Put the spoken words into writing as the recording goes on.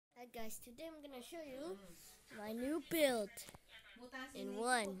Alright guys, today I'm gonna show you my new build in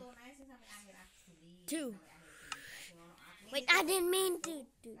 1, 2. Wait, I didn't mean to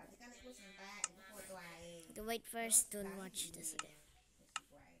do that. Wait first, don't watch this again.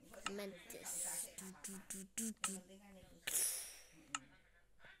 I meant this.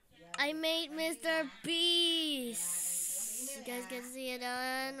 I made Mr. Beast. You guys can see it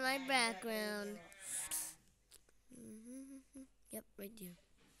on my background. Yep, right there.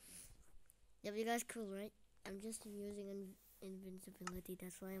 Yep, you guys cool, right? I'm just using invincibility,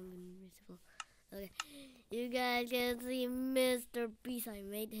 that's why I'm invincible. Okay, you guys can see Mr. Beast. I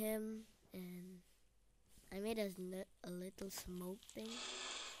made him, and I made a little smoke thing.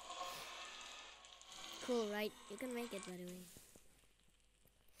 Cool, right? You can make it, by the way.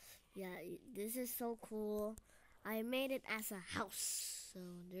 Yeah, this is so cool. I made it as a house. So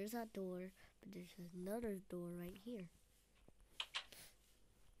there's a door, but there's another door right here.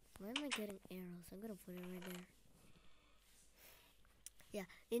 Why am I getting arrows? I'm gonna put it right there. Yeah,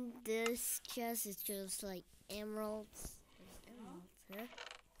 in this chest it's just like emeralds. There's emeralds, huh?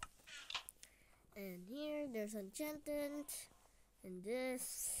 And here there's enchanted. And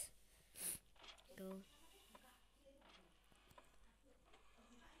this. Go.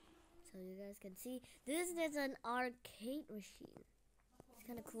 So you guys can see. This is an arcade machine. It's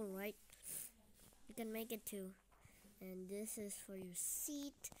kind of cool, right? You can make it too. And this is for your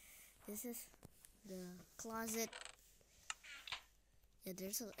seat. This is the closet. Yeah,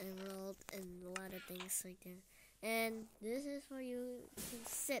 there's an emerald and a lot of things right there. And this is for you to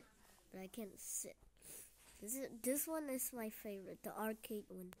sit, but I can't sit. This one is my favorite, the arcade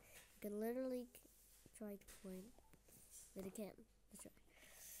one. You can literally try to play it, but you can't. That's right.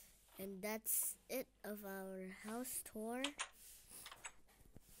 And that's it of our house tour.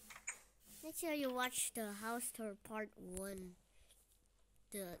 Make sure you watch the house tour part 1.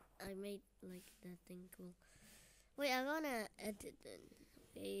 I made like that thing cool. Wait, I wanna edit it.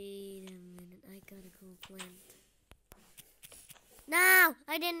 Wait a minute, I got a cool plant. No,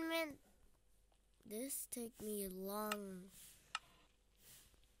 I didn't mean. This took me long.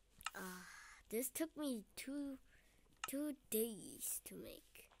 This took me two days to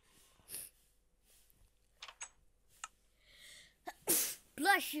make.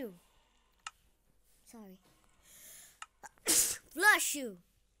 Blush you. Sorry. Flush you.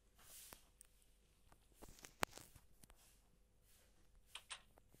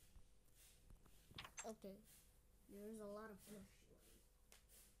 Okay. There's a lot of blush.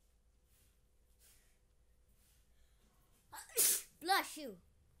 Blush you.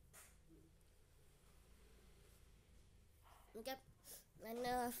 Okay. I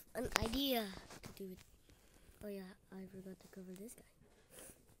have an idea to do it. Oh yeah, I forgot to cover this guy.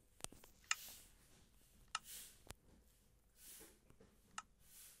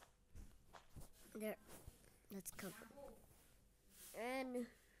 There, let's cover. And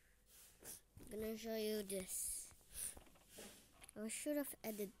I'm gonna show you this. I should have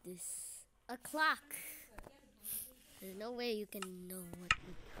edited this. A clock. There's no way you can know what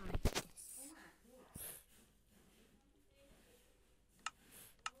the time is.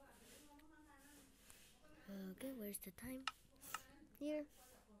 Okay, where's the time? Here.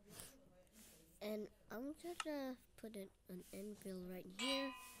 And I'm just gonna put an anvil right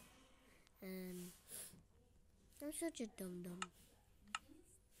here. And I'm such a dum-dum.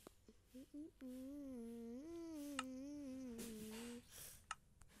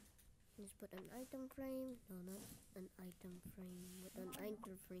 Let's put an item frame. No, not an item frame. But an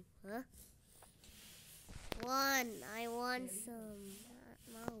item frame. Huh? I want some.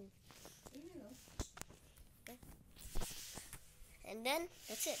 No. Okay. And then,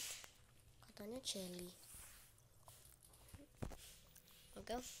 that's it. Katanya jelly.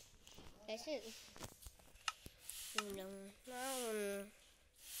 Okay. That's it.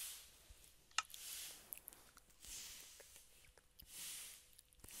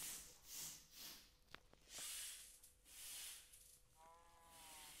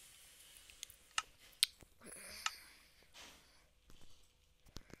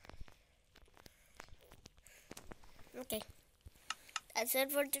 Okay. That's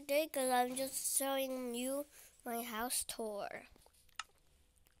it for today because I'm just showing you my house tour.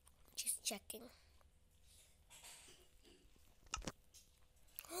 Just checking.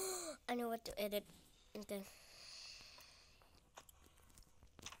 I know what to edit. Okay.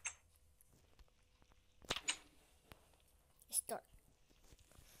 Start.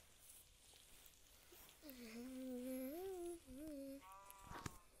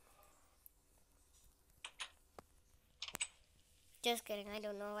 Just kidding, I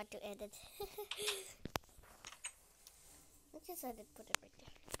don't know what to edit. I just had to put it right there.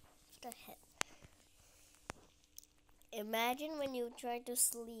 Imagine when you try to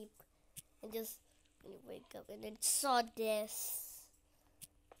sleep and just when you wake up and then saw this.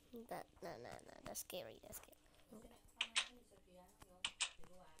 That no, that's scary. That's scary.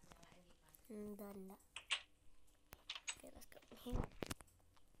 Done. Okay, let's go here.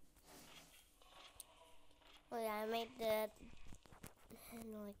 Oh yeah, I made that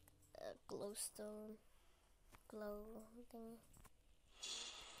like a glowstone glow thing.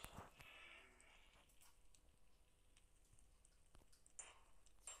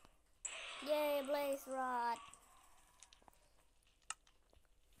 Yay, blaze rod!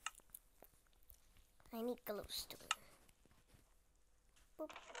 I need glowstone. Boop,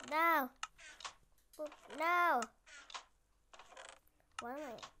 no! Boop, no! Why am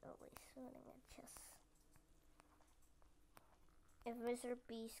I always running at chests? If Mr.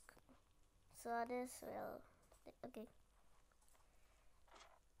 Beast saw this, well, okay.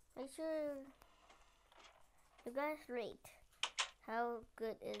 Make sure you guys rate how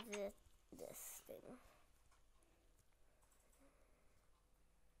good is it, this thing.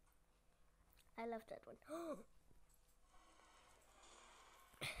 I love that one.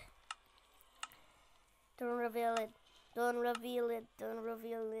 Don't reveal it. Don't reveal it. Don't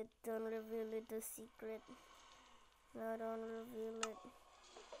reveal it. Don't reveal it. The secret. No, don't reveal it.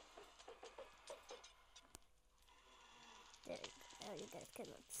 There you go. Now you guys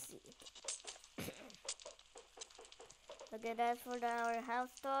cannot see it. Okay, that's for our house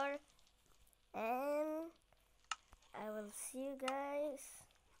tour. And I will see you guys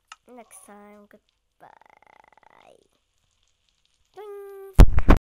next time. Goodbye. Ding.